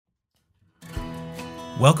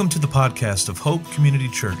Welcome to the podcast of Hope Community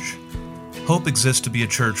Church. Hope exists to be a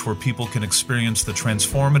church where people can experience the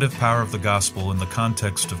transformative power of the gospel in the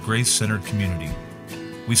context of grace-centered community.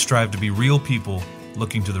 We strive to be real people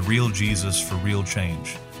looking to the real Jesus for real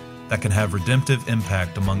change that can have redemptive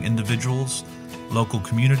impact among individuals, local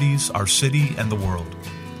communities, our city, and the world.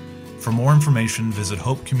 For more information, visit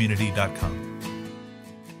hopecommunity.com.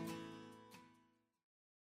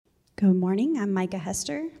 Good morning, I'm Micah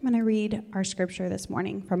Hester. I'm going to read our scripture this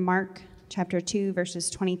morning from Mark chapter 2, verses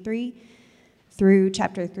 23 through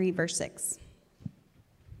chapter 3, verse 6.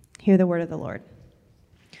 Hear the word of the Lord.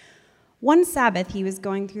 One Sabbath he was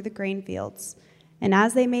going through the grain fields, and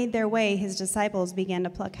as they made their way, his disciples began to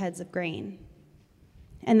pluck heads of grain.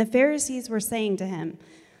 And the Pharisees were saying to him,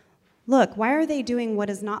 "Look, why are they doing what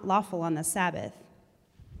is not lawful on the Sabbath?"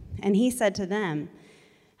 And he said to them,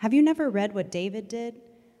 "Have you never read what David did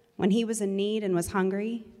when he was in need and was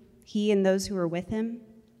hungry, he and those who were with him,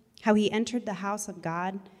 how he entered the house of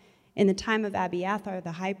God in the time of Abiathar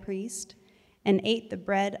the high priest, and ate the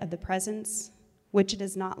bread of the presence, which it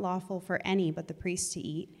is not lawful for any but the priest to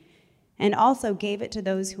eat, and also gave it to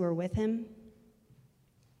those who were with him?"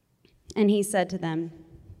 And he said to them,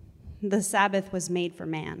 "The Sabbath was made for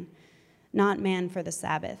man, not man for the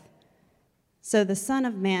Sabbath. So the Son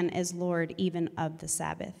of Man is Lord even of the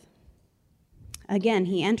Sabbath." Again,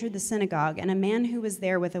 he entered the synagogue, and a man who was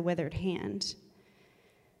there with a withered hand.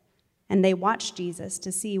 And they watched Jesus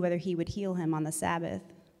to see whether he would heal him on the Sabbath,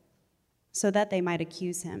 so that they might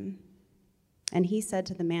accuse him. And he said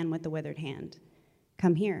to the man with the withered hand,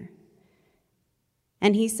 "Come here."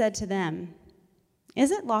 And he said to them,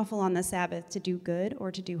 "Is it lawful on the Sabbath to do good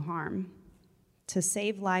or to do harm, to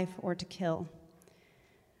save life or to kill?"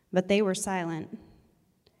 But they were silent.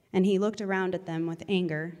 And he looked around at them with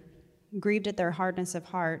anger, grieved at their hardness of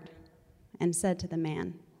heart, and said to the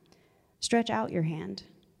man, "Stretch out your hand."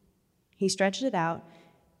 He stretched it out,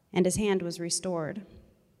 and his hand was restored.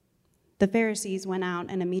 The Pharisees went out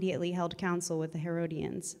and immediately held counsel with the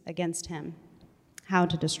Herodians against him, how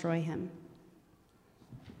to destroy him.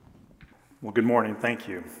 Well, good morning. Thank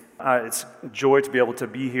you. It's a joy to be able to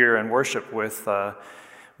be here and worship with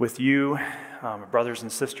you, brothers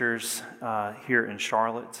and sisters here in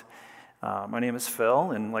Charlotte. My name is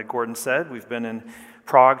Phil, and like Gordon said, we've been in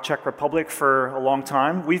Prague, Czech Republic for a long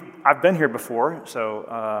time. I've been here before,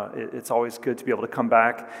 so it's always good to be able to come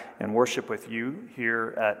back and worship with you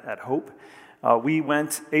here at Hope. We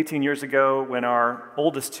went 18 years ago when our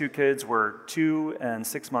oldest two kids were 2 and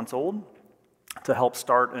 6 months old to help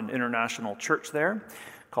start an international church there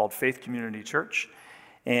called Faith Community Church.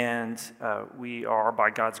 And we are,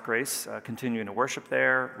 by God's grace, continuing to worship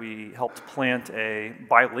there. We helped plant a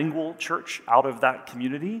bilingual church out of that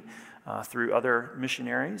community through other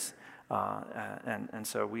missionaries. And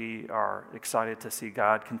so we are excited to see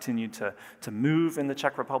God continue to move in the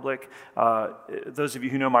Czech Republic. Those of you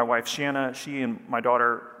who know my wife, Shanna, she and my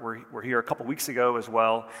daughter were here a couple weeks ago as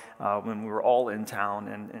well when we were all in town.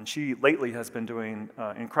 And she lately has been doing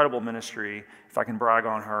incredible ministry, if I can brag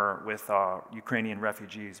on her, with Ukrainian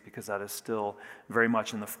refugees, because that is still very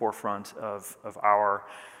much in the forefront of our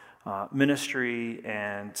ministry.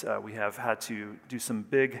 And we have had to do some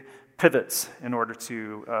big pivots in order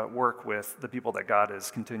to work with the people that God is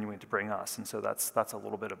continuing to bring us. And so that's a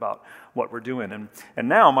little bit about what we're doing. And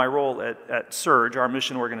now my role at Surge, our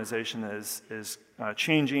mission organization, is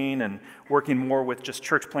changing and working more with just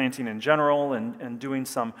church planting in general and doing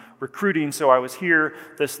some recruiting. So I was here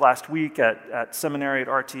this last week at seminary at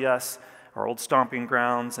RTS, our old stomping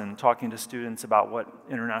grounds, and talking to students about what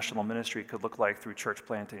international ministry could look like through church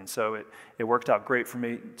planting. So it worked out great for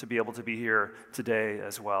me to be able to be here today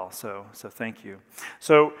as well. So thank you.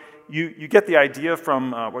 So you get the idea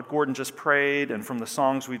from what Gordon just prayed and from the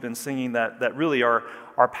songs we've been singing that really our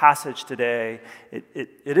passage today,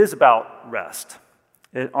 it is about rest.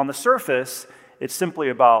 On the surface, it's simply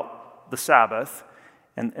about the Sabbath.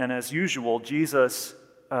 And as usual, Jesus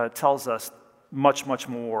tells us much, much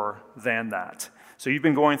more than that. So you've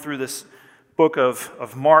been going through this book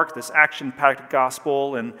of Mark, this action-packed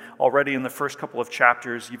gospel, and already in the first couple of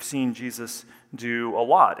chapters, you've seen Jesus do a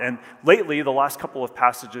lot. And lately, the last couple of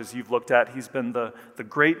passages you've looked at, he's been the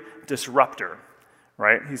great disruptor,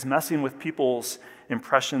 right? He's messing with people's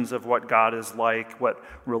impressions of what God is like, what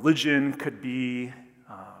religion could be,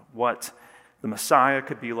 what the Messiah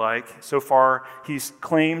could be like. So far, he's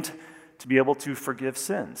claimed to be able to forgive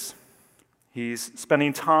sins. He's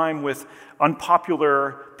spending time with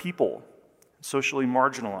unpopular people, socially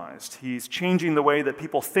marginalized. He's changing the way that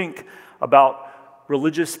people think about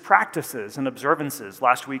religious practices and observances.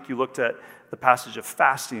 Last week you looked at the passage of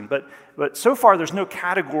fasting, but so far there's no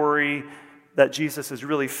category that Jesus is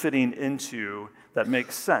really fitting into that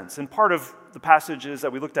makes sense. And part of the passages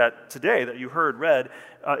that we looked at today that you heard read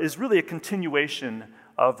is really a continuation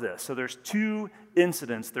of this. So there's two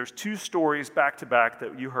incidents, there's two stories back to back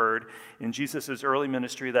that you heard in Jesus' early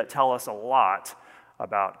ministry that tell us a lot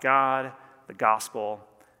about God, the gospel,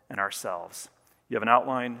 and ourselves. You have an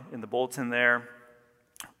outline in the bulletin there,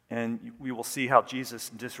 and we will see how Jesus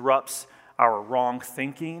disrupts our wrong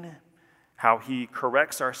thinking, how he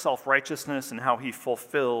corrects our self-righteousness, and how he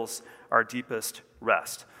fulfills our deepest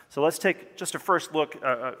rest. So let's take just a first look,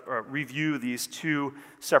 review these two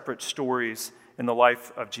separate stories in the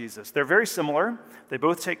life of Jesus. They're very similar. They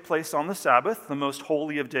both take place on the Sabbath, the most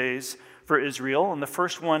holy of days for Israel. And the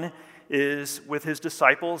first one is with his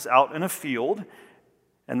disciples out in a field,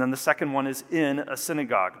 and then the second one is in a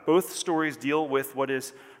synagogue. Both stories deal with what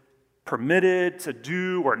is permitted to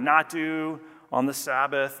do or not do on the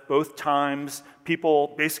Sabbath. Both times,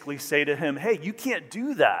 people basically say to him, hey, you can't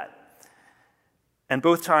do that. And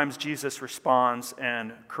both times, Jesus responds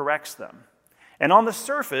and corrects them. And on the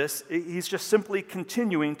surface, he's just simply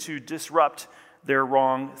continuing to disrupt their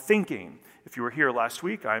wrong thinking. If you were here last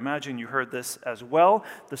week, I imagine you heard this as well.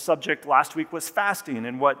 The subject last week was fasting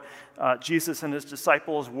and what Jesus and his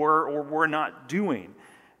disciples were or were not doing,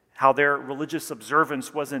 how their religious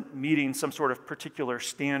observance wasn't meeting some sort of particular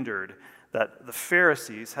standard that the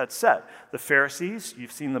Pharisees had set. The Pharisees,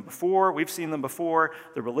 you've seen them before, we've seen them before,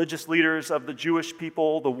 the religious leaders of the Jewish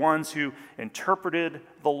people, the ones who interpreted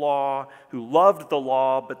the law, who loved the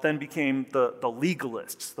law, but then became the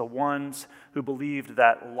legalists, the ones who believed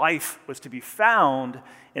that life was to be found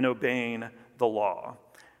in obeying the law,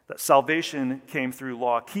 that salvation came through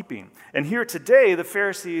law keeping. And here today, the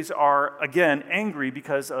Pharisees are, again, angry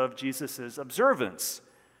because of Jesus' observance,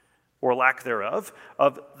 or lack thereof,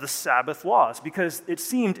 of the Sabbath laws, because it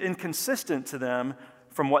seemed inconsistent to them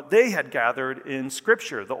from what they had gathered in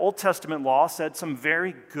Scripture. The Old Testament law said some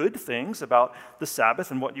very good things about the Sabbath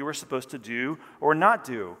and what you were supposed to do or not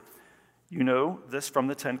do. You know this from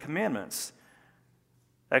the Ten Commandments.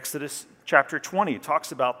 Exodus chapter 20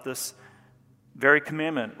 talks about this very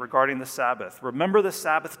commandment regarding the Sabbath. Remember the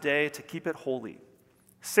Sabbath day to keep it holy.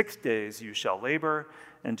 6 days you shall labor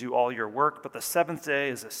and do all your work, but the seventh day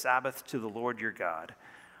is a Sabbath to the Lord your God.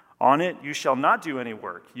 On it you shall not do any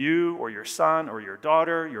work, you or your son or your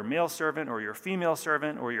daughter, your male servant or your female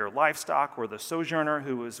servant, or your livestock or the sojourner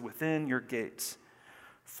who is within your gates.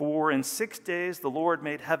 For in 6 days the Lord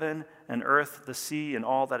made heaven and earth, the sea, and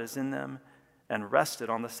all that is in them, and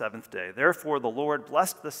rested on the seventh day. Therefore the Lord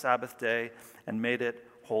blessed the Sabbath day and made it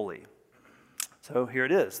holy. So here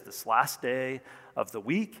it is, this last day of the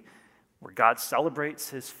week, where God celebrates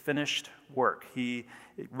his finished work. He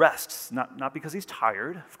rests, not because he's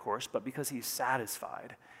tired, of course, but because he's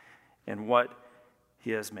satisfied in what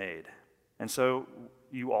he has made. And so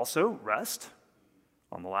you also rest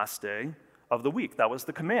on the last day of the week. That was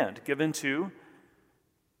the command given to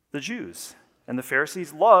the Jews. And the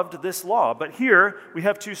Pharisees loved this law. But here we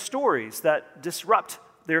have two stories that disrupt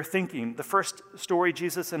their thinking. The first story,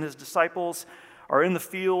 Jesus and his disciples are in the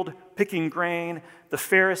field picking grain. The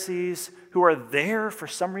Pharisees, who are there for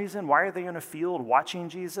some reason, why are they in a field watching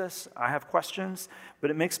Jesus? I have questions,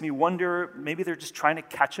 but it makes me wonder, maybe they're just trying to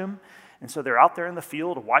catch him. And so they're out there in the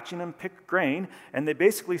field watching him pick grain, and they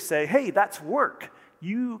basically say, hey, that's work.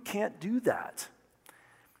 You can't do that.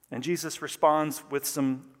 And Jesus responds with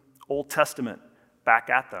some Old Testament back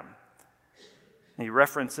at them. And he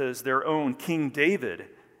references their own King David,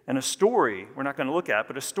 and a story we're not going to look at,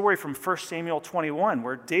 but a story from 1 Samuel 21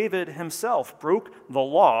 where David himself broke the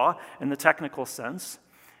law in the technical sense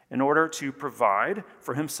in order to provide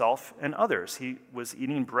for himself and others. He was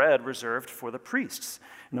eating bread reserved for the priests.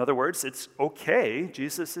 In other words, it's okay,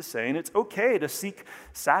 Jesus is saying, it's okay to seek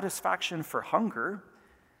satisfaction for hunger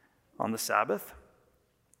on the Sabbath.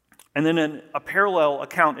 And then in a parallel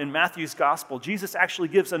account in Matthew's gospel, Jesus actually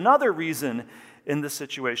gives another reason in this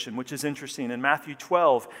situation, which is interesting. In Matthew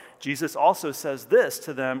 12, Jesus also says this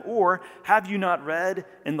to them, or have you not read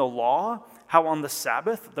in the law how on the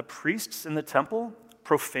Sabbath the priests in the temple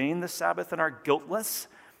profane the Sabbath and are guiltless?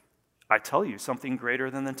 I tell you, something greater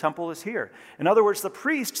than the temple is here. In other words, the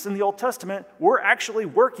priests in the Old Testament were actually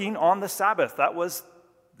working on the Sabbath. That was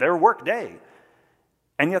their work day.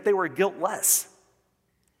 And yet they were guiltless.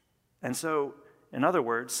 And so, in other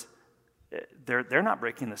words, they're not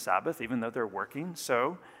breaking the Sabbath, even though they're working.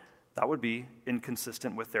 So that would be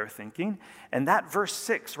inconsistent with their thinking. And that verse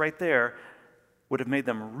 6 right there would have made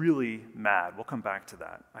them really mad. We'll come back to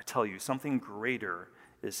that. I tell you, something greater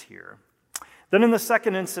is here. Then in the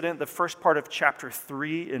second incident, the first part of chapter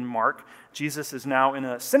 3 in Mark, Jesus is now in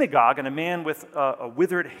a synagogue, and a man with a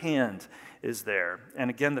withered hand is there. And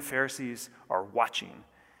again, the Pharisees are watching.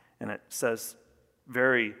 And it says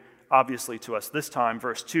very obviously to us this time,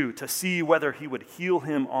 verse 2, to see whether he would heal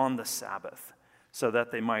him on the Sabbath, so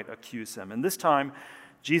that they might accuse him. And this time,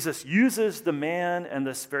 Jesus uses the man and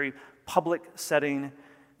this very public setting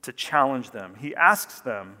to challenge them. He asks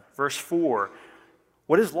them, verse 4,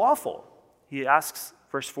 what is lawful? He asks,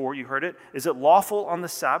 verse 4, you heard it, is it lawful on the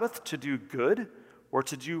Sabbath to do good or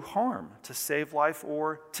to do harm, to save life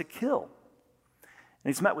or to kill?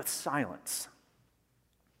 And he's met with silence.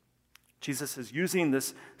 Jesus is using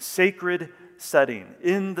this sacred setting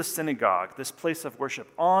in the synagogue, this place of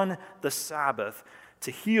worship, on the Sabbath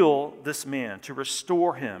to heal this man, to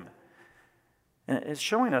restore him. And it's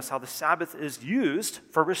showing us how the Sabbath is used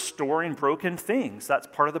for restoring broken things. That's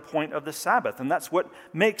part of the point of the Sabbath. And that's what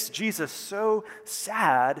makes Jesus so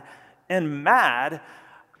sad and mad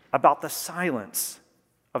about the silence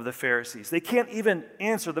of the Pharisees. They can't even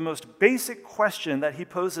answer the most basic question that he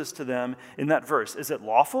poses to them in that verse. Is it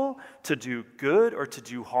lawful to do good or to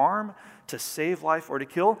do harm, to save life or to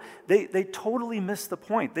kill? They totally missed the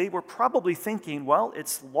point. They were probably thinking, well,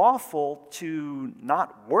 it's lawful to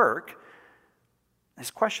not work. His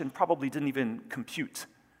question probably didn't even compute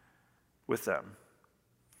with them.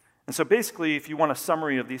 And so basically, if you want a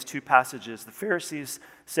summary of these two passages, the Pharisees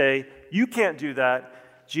say, you can't do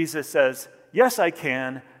that. Jesus says, yes, I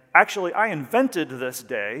can. Actually, I invented this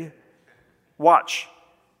day. Watch.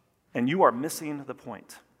 And you are missing the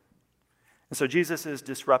point. And so Jesus is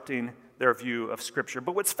disrupting their view of Scripture.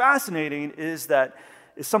 But what's fascinating is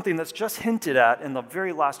something that's just hinted at in the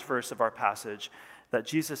very last verse of our passage, that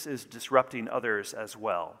Jesus is disrupting others as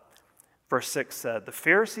well. Verse 6 said, the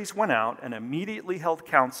Pharisees went out and immediately held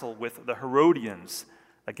counsel with the Herodians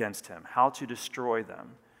against him, how to destroy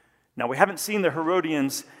them. Now, we haven't seen the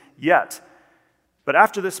Herodians yet, but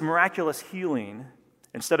after this miraculous healing,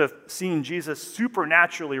 instead of seeing Jesus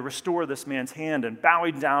supernaturally restore this man's hand and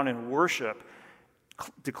bowing down in worship,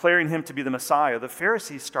 declaring him to be the Messiah, the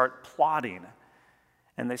Pharisees start plotting,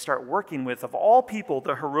 and they start working with, of all people,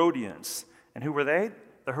 the Herodians. And who were they?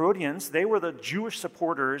 The Herodians, they were the Jewish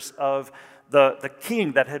supporters of the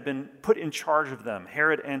king that had been put in charge of them,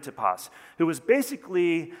 Herod Antipas, who was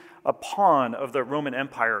basically a pawn of the Roman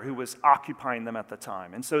Empire who was occupying them at the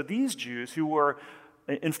time. And so these Jews who were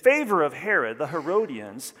in favor of Herod, the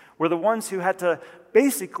Herodians, were the ones who had to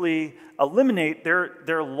basically eliminate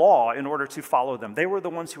their law in order to follow them. They were the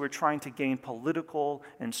ones who were trying to gain political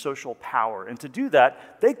and social power. And to do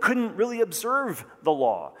that, they couldn't really observe the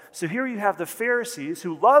law. So here you have the Pharisees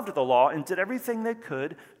who loved the law and did everything they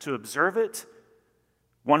could to observe it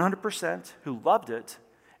 100%, who loved it.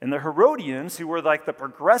 And the Herodians, who were like the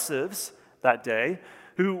progressives that day,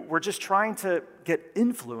 who were just trying to get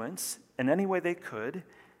influence in any way they could,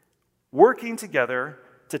 working together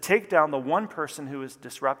to take down the one person who is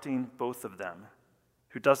disrupting both of them,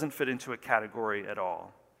 who doesn't fit into a category at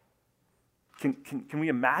all. Can we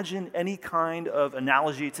imagine any kind of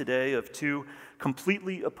analogy today of two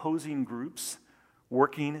completely opposing groups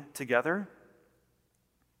working together?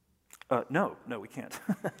 No, we can't.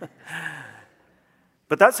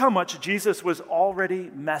 But that's how much Jesus was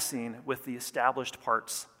already messing with the established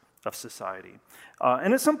parts of society.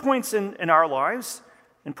 And at some points in our lives,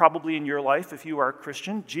 and probably in your life if you are a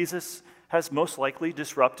Christian, Jesus has most likely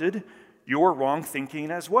disrupted your wrong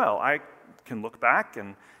thinking as well. I can look back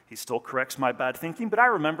and he still corrects my bad thinking, but I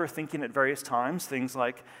remember thinking at various times things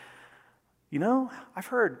like, I've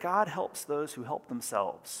heard God helps those who help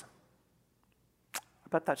themselves. I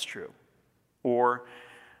bet that's true. Or,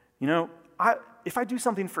 if I do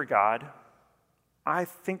something for God, I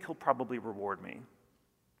think he'll probably reward me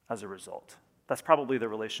as a result. That's probably the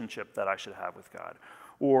relationship that I should have with God.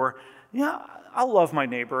 Or, I'll love my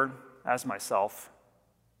neighbor as myself,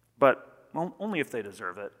 but only if they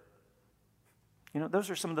deserve it. Those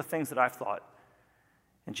are some of the things that I've thought.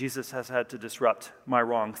 And Jesus has had to disrupt my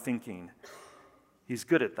wrong thinking. He's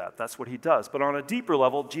good at that. That's what he does. But on a deeper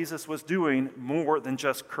level, Jesus was doing more than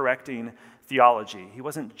just correcting theology. He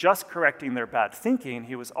wasn't just correcting their bad thinking.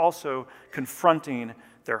 He was also confronting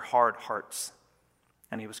their hard hearts.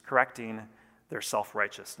 And he was correcting their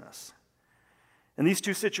self-righteousness. In these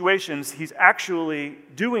two situations, he's actually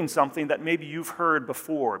doing something that maybe you've heard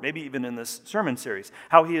before, maybe even in this sermon series,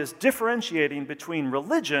 how he is differentiating between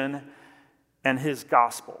religion and his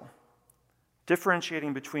gospel.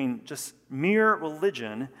 Differentiating between just mere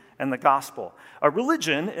religion and the gospel. A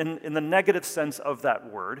religion, in the negative sense of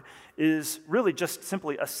that word, is really just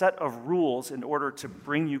simply a set of rules in order to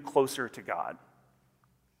bring you closer to God.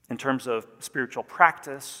 in terms of spiritual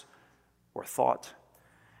practice or thought.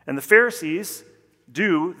 And the Pharisees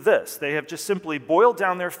do this. They have just simply boiled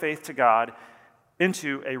down their faith to God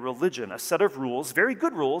into a religion, a set of rules, very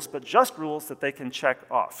good rules, but just rules that they can check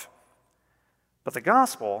off. But the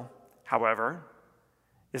gospel, however,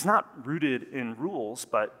 is not rooted in rules,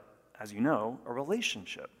 but, as you know, a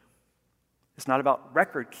relationship. It's not about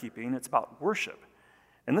record keeping, it's about worship.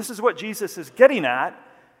 And this is what Jesus is getting at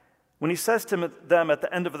when he says to them at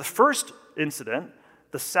the end of the first incident,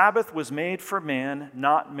 the Sabbath was made for man,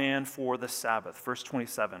 not man for the Sabbath. Verse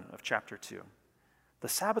 27 of chapter 2. The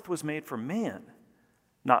Sabbath was made for man,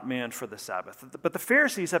 not man for the Sabbath. But the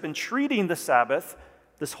Pharisees have been treating the Sabbath,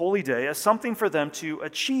 this holy day, as something for them to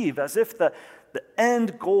achieve, as if the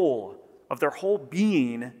end goal of their whole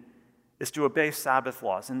being is to obey Sabbath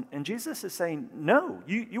laws. And Jesus is saying, no,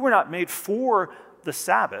 you were not made for the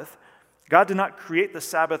Sabbath. God did not create the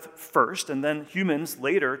Sabbath first and then humans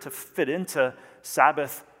later to fit into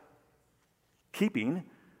Sabbath keeping,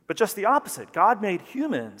 but just the opposite. God made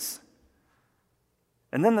humans,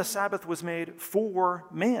 and then the Sabbath was made for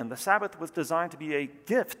man. The Sabbath was designed to be a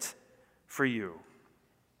gift for you,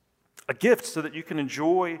 a gift so that you can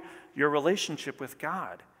enjoy your relationship with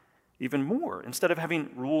God even more, instead of having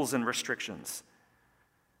rules and restrictions.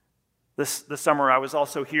 This summer, I was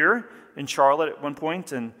also here in Charlotte at one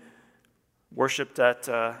point and worshiped at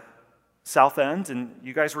South End, and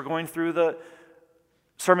you guys were going through the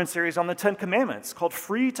sermon series on the Ten Commandments called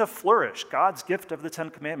Free to Flourish, God's gift of the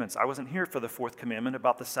Ten Commandments. I wasn't here for the fourth commandment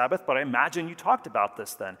about the Sabbath, but I imagine you talked about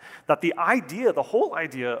this then, that the whole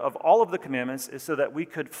idea of all of the commandments is so that we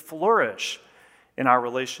could flourish in our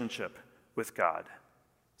relationship with God,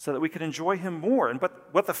 so that we could enjoy him more.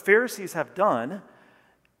 But what the Pharisees have done,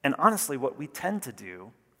 and honestly what we tend to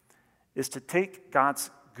do, is to take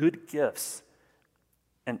God's good gifts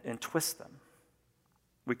and twist them.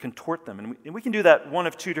 We contort them. And we can do that one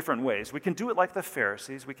of two different ways. We can do it like the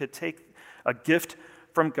Pharisees. We could take a gift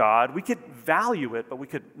from God. We could value it, but we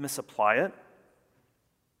could misapply it.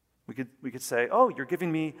 We could say, oh, you're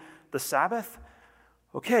giving me the Sabbath?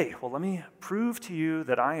 Okay, well, let me prove to you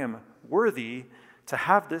that I am worthy to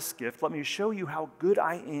have this gift. Let me show you how good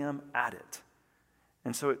I am at it.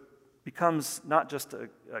 And so it becomes not just a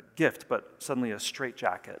gift, but suddenly a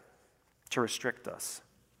straitjacket to restrict us.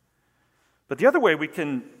 But the other way we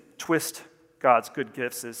can twist God's good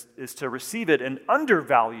gifts is to receive it and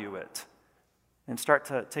undervalue it and start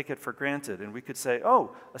to take it for granted. And we could say,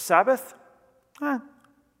 oh, a Sabbath?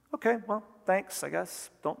 Okay, well, thanks, I guess.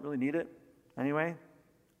 Don't really need it anyway.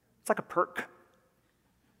 It's like a perk.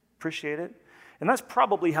 Appreciate it. And that's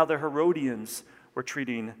probably how the Herodians were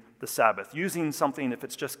treating the Sabbath, using something if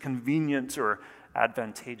it's just convenient or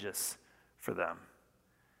advantageous for them.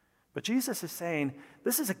 But Jesus is saying,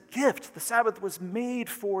 this is a gift. The Sabbath was made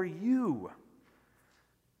for you.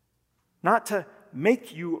 Not to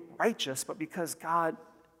make you righteous, but because God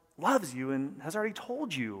loves you and has already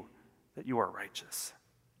told you that you are righteous.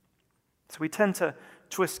 So we tend to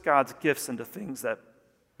twist God's gifts into things that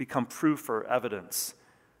become proof or evidence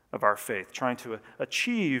of our faith, trying to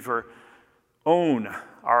achieve or own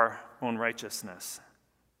our own righteousness,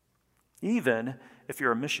 even if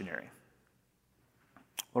you're a missionary.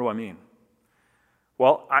 What do I mean?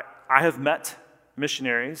 Well, I have met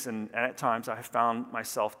missionaries, and at times I have found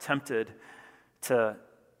myself tempted to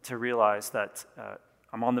realize that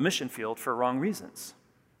I'm on the mission field for wrong reasons.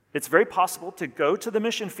 It's very possible to go to the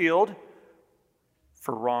mission field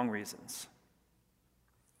for wrong reasons.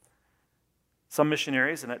 Some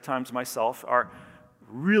missionaries, and at times myself, are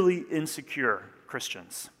really insecure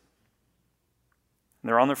Christians. And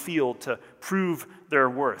they're on their field to prove their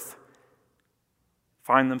worth.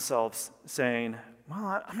 Find themselves saying,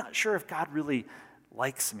 well, I'm not sure if God really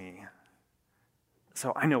likes me.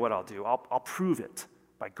 So I know what I'll do. I'll prove it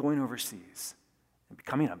by going overseas and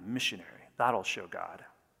becoming a missionary. That'll show God.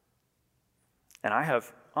 And I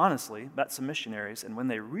have honestly met some missionaries, and when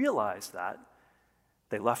they realized that,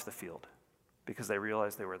 they left the field because they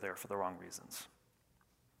realized they were there for the wrong reasons.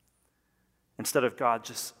 Instead of God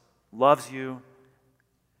just loves you,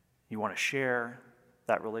 you want to share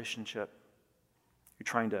that relationship, you're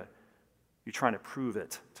trying to prove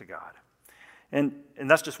it to God. And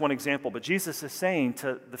that's just one example, but Jesus is saying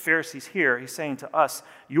to the Pharisees here, he's saying to us,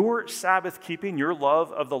 your Sabbath keeping, your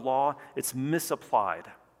love of the law, it's misapplied.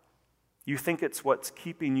 You think it's what's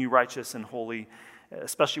keeping you righteous and holy,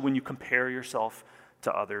 especially when you compare yourself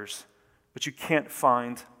to others, but you can't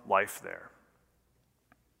find life there.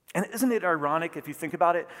 And isn't it ironic, if you think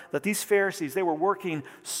about it, that these Pharisees, they were working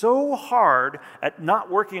so hard at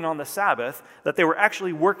not working on the Sabbath that they were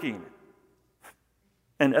actually working.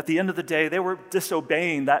 And at the end of the day, they were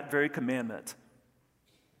disobeying that very commandment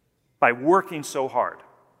by working so hard.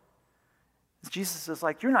 Jesus is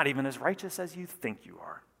like, you're not even as righteous as you think you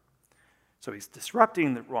are. So he's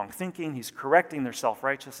disrupting the wrong thinking. He's correcting their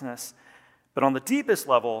self-righteousness. But on the deepest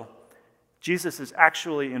level, Jesus is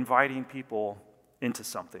actually inviting people into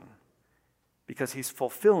something because he's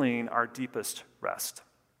fulfilling our deepest rest.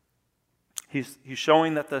 He's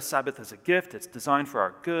showing that the Sabbath is a gift. It's designed for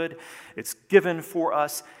our good. It's given for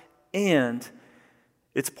us, and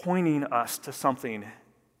it's pointing us to something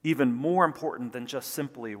even more important than just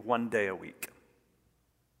simply one day a week.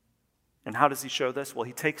 And how does he show this? Well,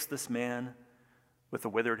 he takes this man with a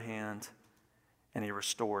withered hand, and he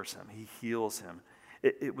restores him. He heals him.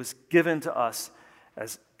 It was given to us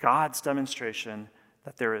as God's demonstration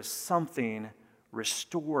that there is something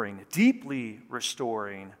restoring, deeply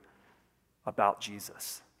restoring about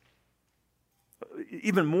Jesus.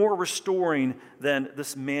 Even more restoring than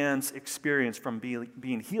this man's experience from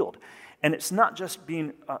being healed. And it's not just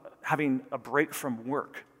having a break from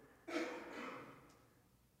work.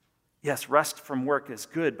 Yes, rest from work is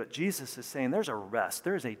good, but Jesus is saying there's a rest.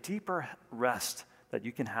 There is a deeper rest that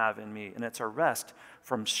you can have in me, and it's a rest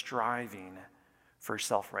from striving for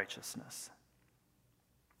self-righteousness.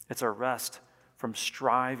 It's a rest from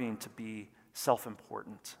striving to be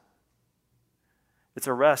self-important. It's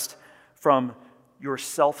a rest from your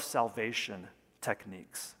self-salvation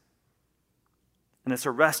techniques. And it's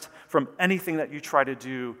a rest from anything that you try to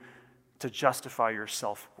do to justify your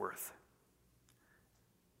self-worth.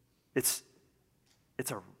 It's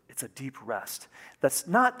a deep rest. That's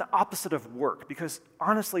not the opposite of work, because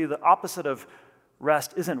honestly, the opposite of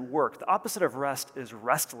rest isn't work. The opposite of rest is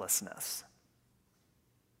restlessness.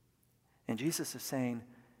 And Jesus is saying,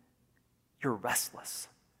 you're restless.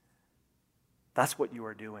 That's what you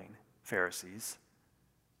are doing, Pharisees.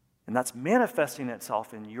 And that's manifesting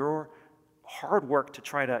itself in your hard work to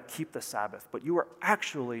try to keep the Sabbath, but you are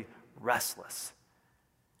actually restless.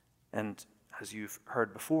 And as you've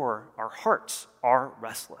heard before, our hearts are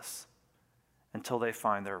restless until they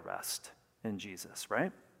find their rest in Jesus,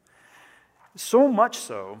 right? So much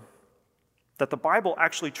so that the Bible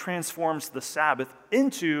actually transforms the Sabbath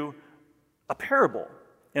into a parable,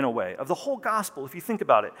 in a way, of the whole gospel, if you think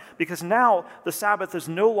about it. Because now the Sabbath is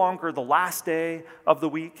no longer the last day of the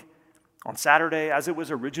week, on Saturday, as it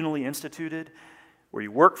was originally instituted, where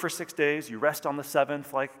you work for 6 days, you rest on the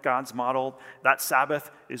seventh like God's modeled. That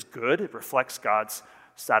Sabbath is good. It reflects God's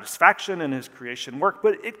satisfaction in his creation work,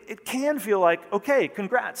 but it can feel like, okay,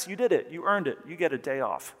 congrats, you did it, you earned it, you get a day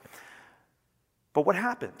off. But what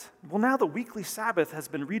happened? Well, now the weekly Sabbath has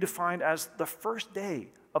been redefined as the first day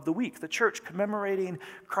of the week. The church commemorating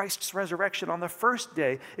Christ's resurrection on the first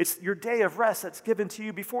day. It's your day of rest that's given to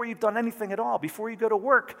you before you've done anything at all, before you go to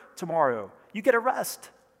work tomorrow. You get a rest.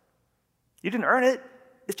 You didn't earn it.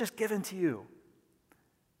 It's just given to you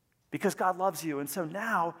because God loves you. And so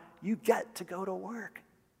now you get to go to work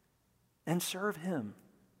and serve him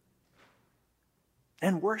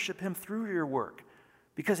and worship him through your work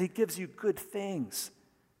because he gives you good things,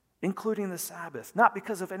 including the Sabbath, not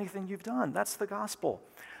because of anything you've done. That's the gospel.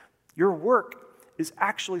 Your work is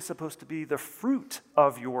actually supposed to be the fruit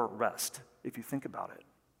of your rest, if you think about it.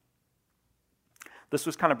 This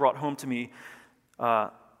was kind of brought home to me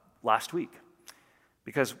last week,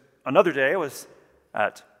 because another day I was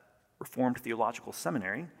at Reformed Theological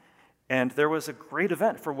Seminary, and there was a great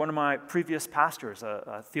event for one of my previous pastors,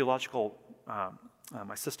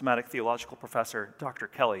 my systematic theological professor, Dr.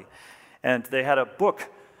 Kelly, and they had a book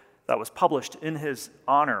that was published in his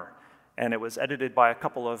honor, and it was edited by a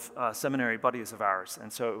couple of seminary buddies of ours.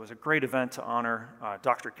 And so it was a great event to honor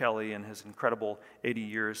Dr. Kelly and his incredible 80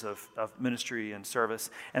 years of ministry and service.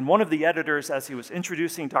 And one of the editors, as he was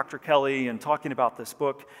introducing Dr. Kelly and talking about this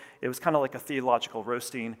book, it was kind of like a theological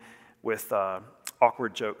roasting with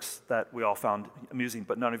awkward jokes that we all found amusing,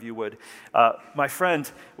 but none of you would. My friend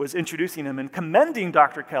was introducing him and commending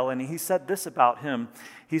Dr. Kelly, and he said this about him.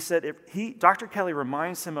 He said, Dr. Kelly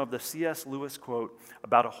reminds him of the C.S. Lewis quote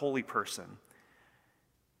about a holy person.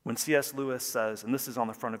 When C.S. Lewis says, and this is on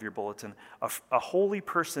the front of your bulletin, a holy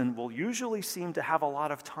person will usually seem to have a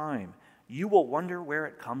lot of time. You will wonder where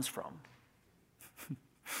it comes from.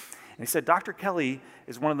 And he said, Dr. Kelly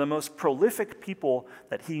is one of the most prolific people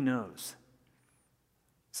that he knows.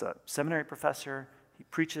 He's a seminary professor. He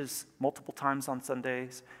preaches multiple times on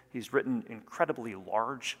Sundays. He's written incredibly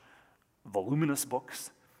large, voluminous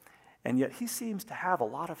books. And yet he seems to have a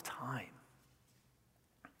lot of time.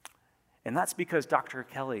 And that's because Dr.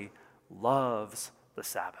 Kelly loves the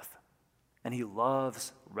Sabbath. And he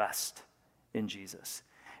loves rest in Jesus.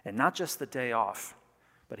 And not just the day off,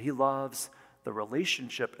 but he loves the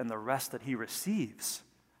relationship and the rest that he receives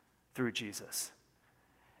through Jesus.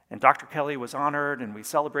 And Dr. Kelly was honored, and we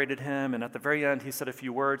celebrated him, and at the very end, he said a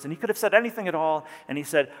few words, and he could have said anything at all, and he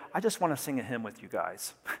said, I just want to sing a hymn with you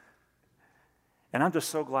guys. And I'm just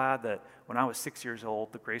so glad that when I was 6 years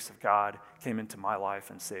old, the grace of God came into my life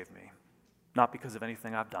and saved me, not because of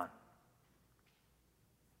anything I've done.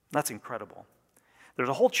 That's incredible. There's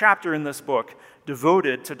a whole chapter in this book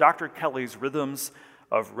devoted to Dr. Kelly's rhythms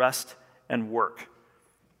of rest and work.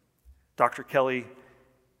 Dr. Kelly,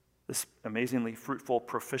 this amazingly fruitful,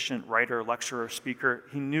 proficient writer, lecturer, speaker,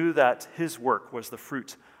 he knew that his work was the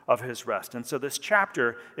fruit of his rest. And so this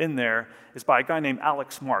chapter in there is by a guy named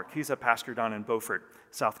Alex Mark. He's a pastor down in Beaufort,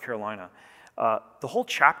 South Carolina. The whole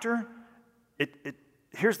chapter,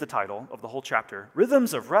 here's the title of the whole chapter: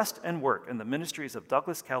 Rhythms of Rest and Work in the Ministries of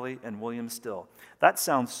Douglas Kelly and William Still. That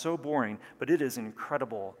sounds so boring, but it is an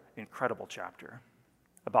incredible, incredible chapter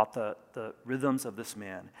about the rhythms of this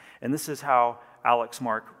man. And this is how Alex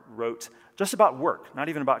Mark wrote just about work, not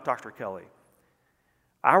even about Dr. Kelly.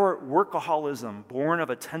 Our workaholism, born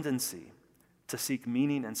of a tendency to seek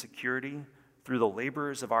meaning and security through the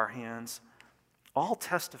labors of our hands, all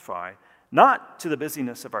testify not to the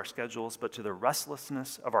busyness of our schedules, but to the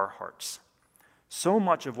restlessness of our hearts. So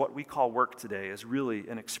much of what we call work today is really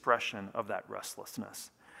an expression of that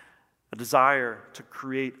restlessness, a desire to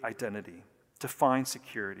create identity, to find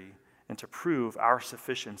security, and to prove our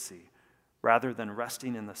sufficiency rather than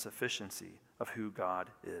resting in the sufficiency of who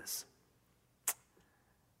God is.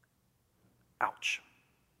 Ouch.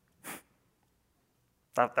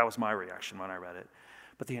 That was my reaction when I read it.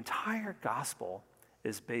 But the entire gospel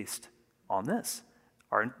is based on this.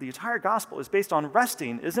 The entire gospel is based on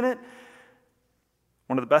resting, isn't it?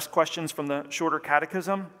 One of the best questions from the shorter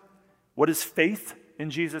catechism: what is faith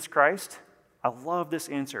in Jesus Christ? I love this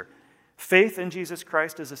answer. Faith in Jesus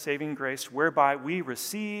Christ is a saving grace whereby we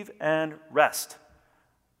receive and rest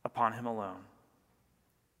upon him alone.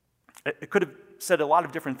 It could have said a lot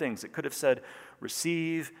of different things. It could have said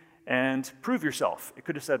receive and prove yourself. It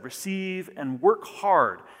could have said receive and work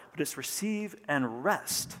hard, but it's receive and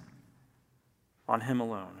rest on him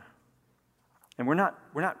alone. And we're not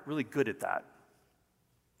really good at that,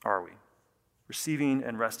 are we? Receiving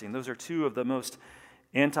and resting. Those are two of the most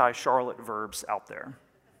anti-Charlotte verbs out there.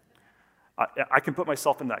 I can put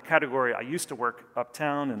myself in that category. I used to work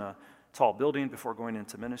uptown in a tall building before going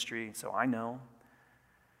into ministry, so I know.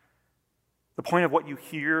 The point of what you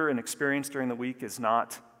hear and experience during the week is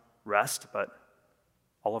not rest, but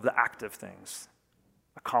all of the active things: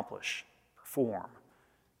 accomplish, perform,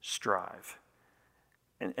 strive.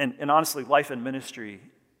 And honestly, life and ministry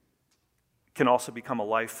can also become a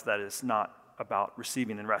life that is not about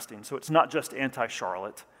receiving and resting. So it's not just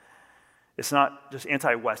anti-Charlotte. It's not just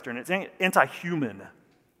anti-Western. It's anti-human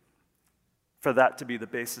for that to be the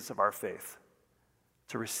basis of our faith,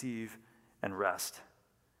 to receive and rest.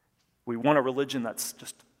 We want a religion that's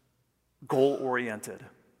just goal-oriented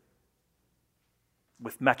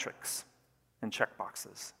with metrics and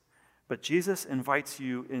checkboxes. But Jesus invites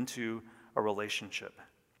you into a relationship,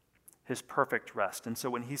 his perfect rest. And so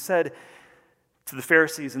when he said to the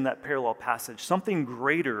Pharisees in that parallel passage, something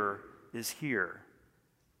greater is here.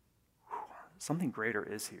 Something greater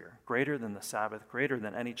is here, greater than the Sabbath, greater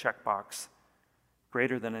than any checkbox,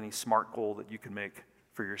 greater than any SMART goal that you can make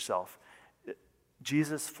for yourself.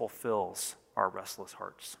 Jesus fulfills our restless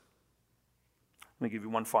hearts. Let me give you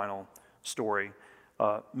one final story,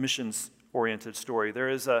 missions-oriented story. There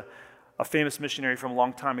is a famous missionary from a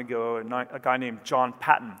long time ago, a guy named John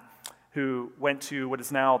Patton, who went to what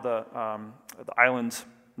is now the island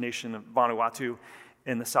nation of Vanuatu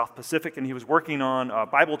in the South Pacific, and he was working on a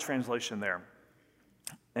Bible translation there.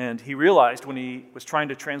 And he realized when he was trying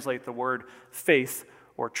to translate the word faith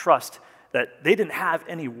or trust that they didn't have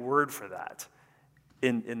any word for that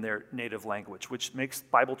in their native language, which makes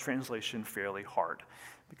Bible translation fairly hard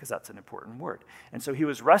because that's an important word. And so he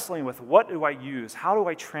was wrestling with, what do I use? How do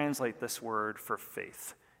I translate this word for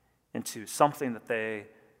faith into something that they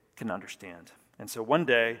can understand? And so one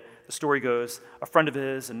day, the story goes, a friend of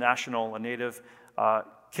his, a native,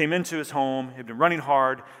 came into his home. He'd been running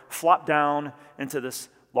hard, flopped down into this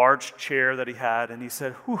large chair that he had, and he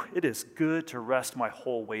said, "Whew, it is good to rest my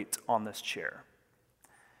whole weight on this chair."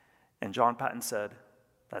 And John Patton said,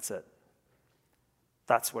 "That's it.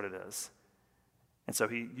 That's what it is." And so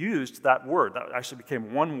he used that word. That actually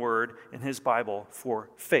became one word in his Bible for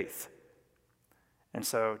faith. And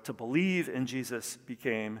so to believe in Jesus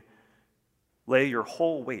became lay your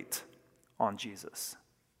whole weight on Jesus.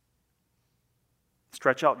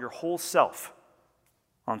 Stretch out your whole self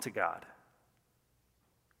onto God.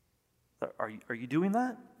 Are you doing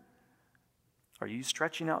that? Are you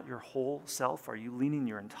stretching out your whole self? Are you leaning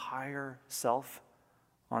your entire self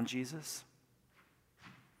on Jesus?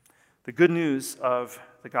 The good news of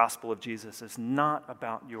the gospel of Jesus is not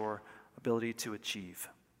about your ability to achieve,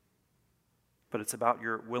 but it's about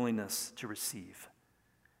your willingness to receive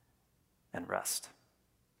and rest.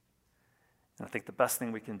 And I think the best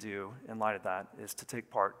thing we can do in light of that is to take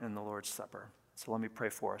part in the Lord's Supper. So let me pray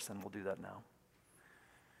for us, and we'll do that now.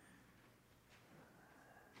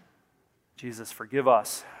 Jesus, forgive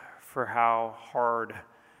us for how hard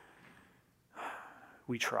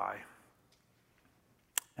we try,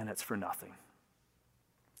 and it's for nothing.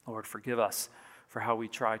 Lord, forgive us for how we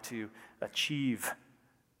try to achieve,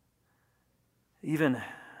 even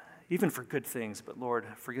for good things, but Lord,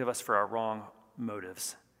 forgive us for our wrong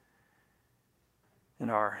motives and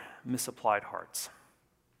our misapplied hearts.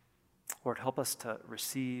 Lord, help us to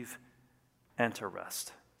receive and to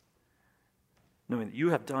rest, knowing that you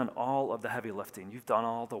have done all of the heavy lifting, you've done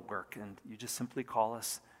all the work, and you just simply call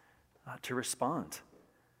us to respond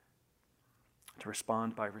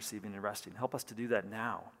by receiving and resting. Help us to do that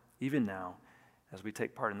now, even now, as we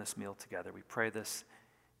take part in this meal together. We pray this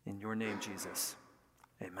in your name, Jesus.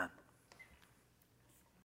 Amen.